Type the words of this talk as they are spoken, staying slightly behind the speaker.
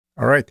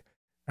All right.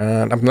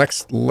 And up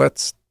next,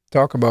 let's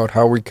talk about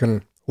how we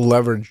can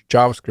leverage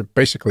JavaScript,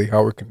 basically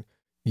how we can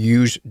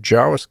use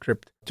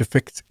JavaScript to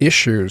fix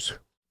issues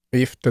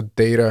if the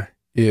data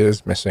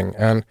is missing.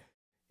 And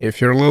if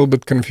you're a little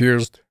bit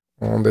confused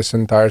on this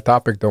entire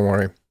topic, don't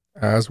worry.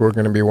 As we're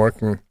going to be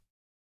working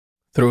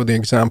through the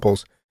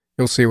examples,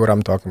 you'll see what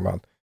I'm talking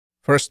about.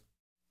 First,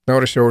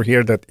 notice over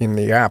here that in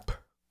the app,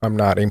 I'm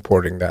not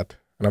importing that.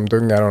 And I'm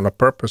doing that on a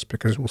purpose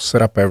because we'll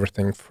set up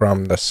everything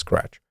from the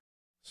scratch.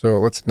 So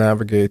let's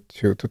navigate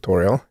to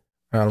tutorial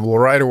and we'll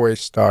right away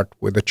start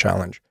with the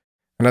challenge.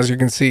 And as you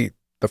can see,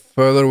 the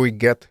further we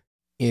get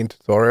in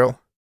tutorial,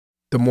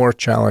 the more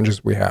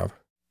challenges we have,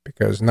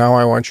 because now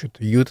I want you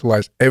to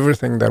utilize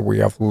everything that we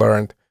have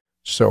learned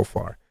so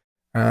far.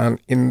 And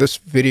in this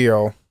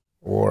video,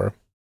 or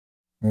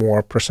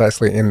more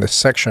precisely in this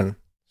section,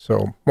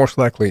 so most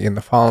likely in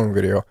the following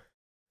video,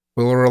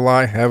 we'll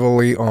rely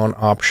heavily on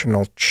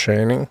optional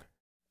chaining.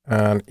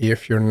 And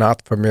if you're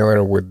not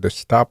familiar with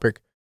this topic,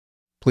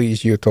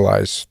 please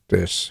utilize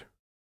this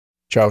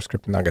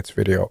JavaScript Nuggets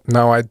video.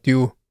 Now, I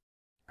do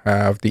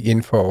have the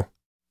info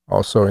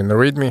also in the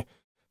README.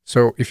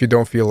 So if you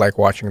don't feel like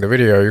watching the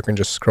video, you can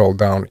just scroll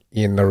down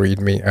in the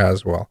README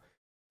as well.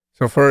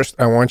 So first,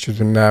 I want you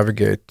to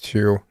navigate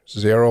to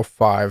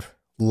 05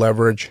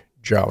 leverage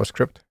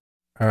JavaScript,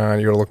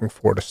 and you're looking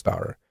for the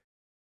starter.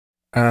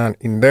 And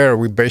in there,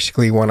 we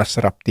basically want to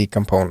set up the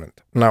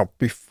component. Now,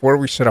 before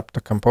we set up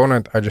the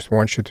component, I just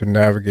want you to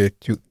navigate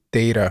to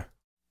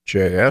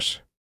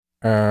data.js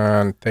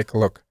and take a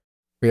look.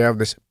 We have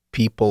this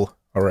people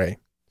array.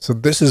 So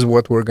this is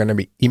what we're going to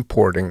be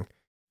importing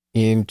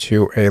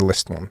into a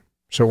list one.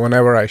 So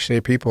whenever I say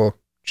people,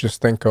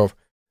 just think of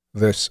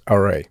this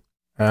array.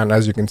 And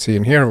as you can see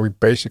in here, we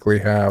basically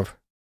have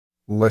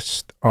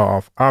list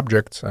of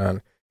objects,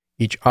 and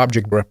each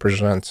object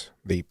represents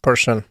the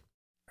person.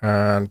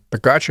 And the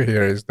gotcha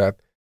here is that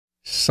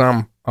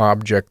some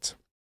objects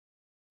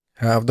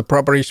have the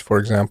properties, for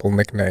example,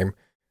 nickname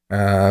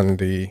and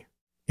the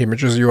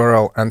images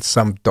URL, and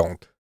some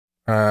don't.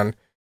 And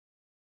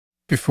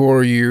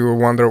before you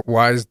wonder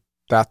why is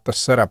that the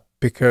setup,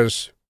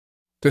 because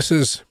this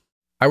is,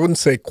 I wouldn't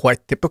say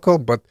quite typical,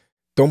 but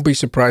don't be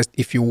surprised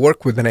if you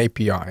work with an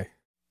API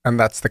and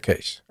that's the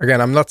case.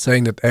 Again, I'm not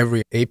saying that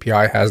every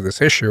API has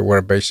this issue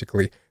where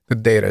basically the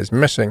data is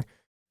missing,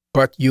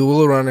 but you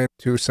will run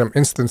into some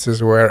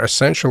instances where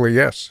essentially,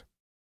 yes,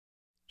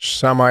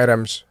 some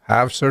items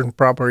have certain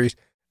properties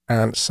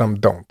and some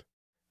don't.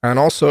 And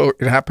also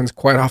it happens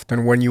quite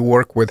often when you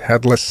work with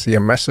headless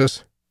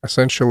CMSs,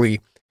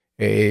 essentially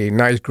a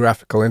nice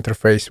graphical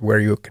interface where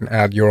you can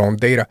add your own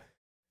data.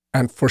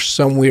 And for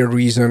some weird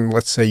reason,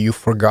 let's say you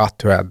forgot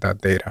to add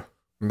that data.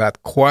 And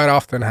that quite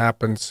often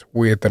happens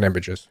with an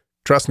images.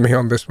 Trust me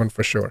on this one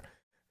for sure.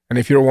 And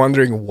if you're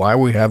wondering why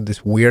we have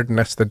this weird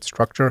nested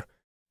structure,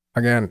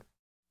 again,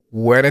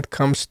 when it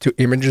comes to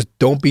images,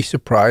 don't be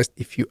surprised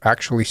if you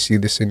actually see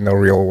this in the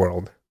real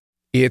world.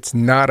 It's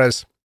not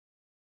as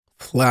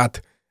flat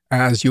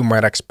as you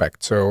might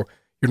expect. So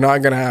you're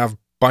not going to have a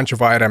bunch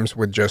of items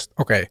with just,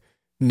 okay,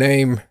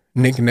 name,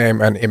 nickname,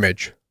 and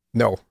image.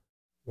 No.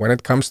 When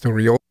it comes to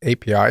real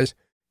APIs,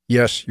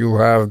 yes, you'll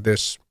have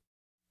this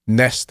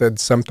nested,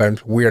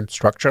 sometimes weird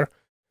structure.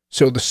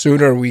 So the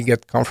sooner we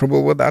get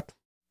comfortable with that,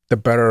 the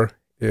better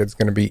it's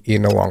going to be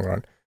in the long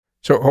run.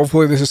 So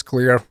hopefully this is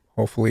clear.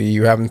 Hopefully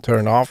you haven't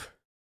turned off,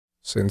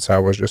 since I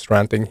was just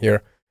ranting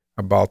here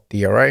about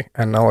the array.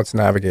 And now let's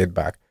navigate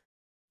back.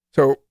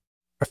 So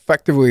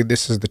effectively,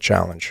 this is the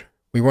challenge.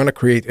 We want to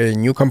create a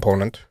new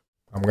component.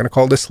 I'm going to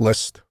call this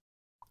list.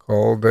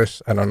 Call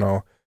this, I don't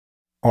know,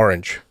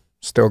 orange.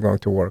 Still going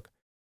to work.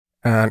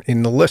 And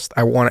in the list,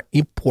 I want to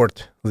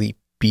import the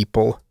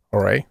people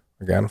array,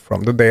 again,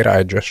 from the data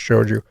I just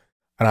showed you.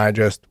 And I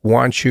just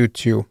want you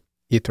to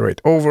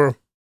iterate over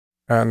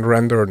and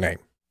render a name.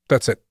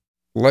 That's it.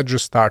 Let's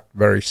just start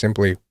very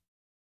simply.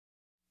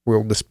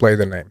 We'll display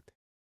the name.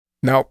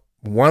 Now,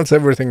 once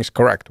everything is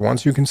correct,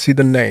 once you can see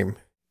the name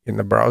in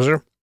the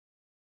browser,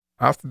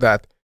 after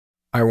that,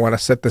 I want to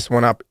set this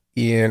one up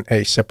in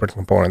a separate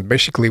component,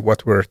 basically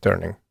what we're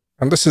returning.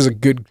 And this is a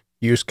good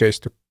use case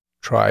to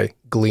try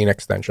Glean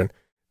extension.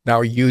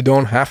 Now, you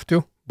don't have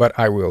to, but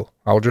I will.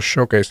 I'll just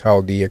showcase how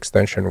the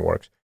extension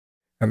works.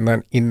 And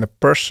then in the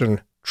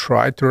person,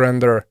 try to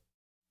render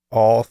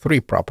all three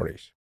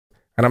properties.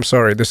 And I'm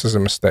sorry, this is a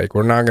mistake.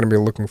 We're not going to be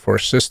looking for a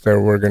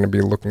sister. We're going to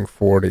be looking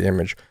for the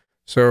image.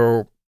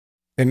 So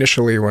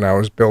initially, when I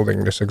was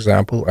building this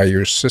example, I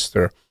used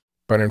sister,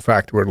 but in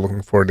fact, we're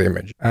looking for the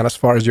image. And as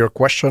far as your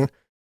question,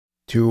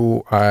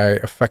 do I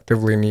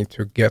effectively need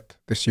to get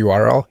this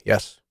URL?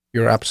 Yes,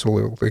 you're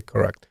absolutely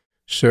correct.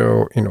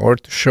 So in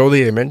order to show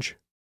the image,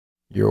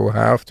 you'll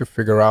have to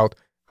figure out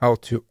how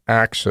to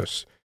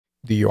access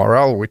the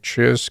URL, which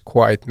is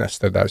quite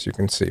nested, as you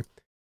can see.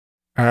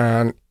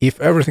 And if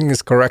everything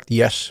is correct,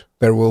 yes,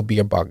 there will be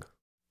a bug.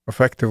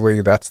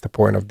 Effectively, that's the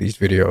point of these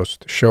videos,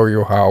 to show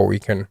you how we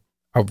can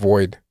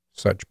avoid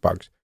such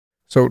bugs.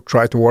 So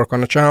try to work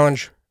on a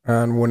challenge,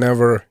 and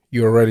whenever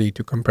you're ready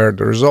to compare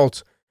the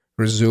results,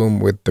 resume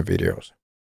with the videos.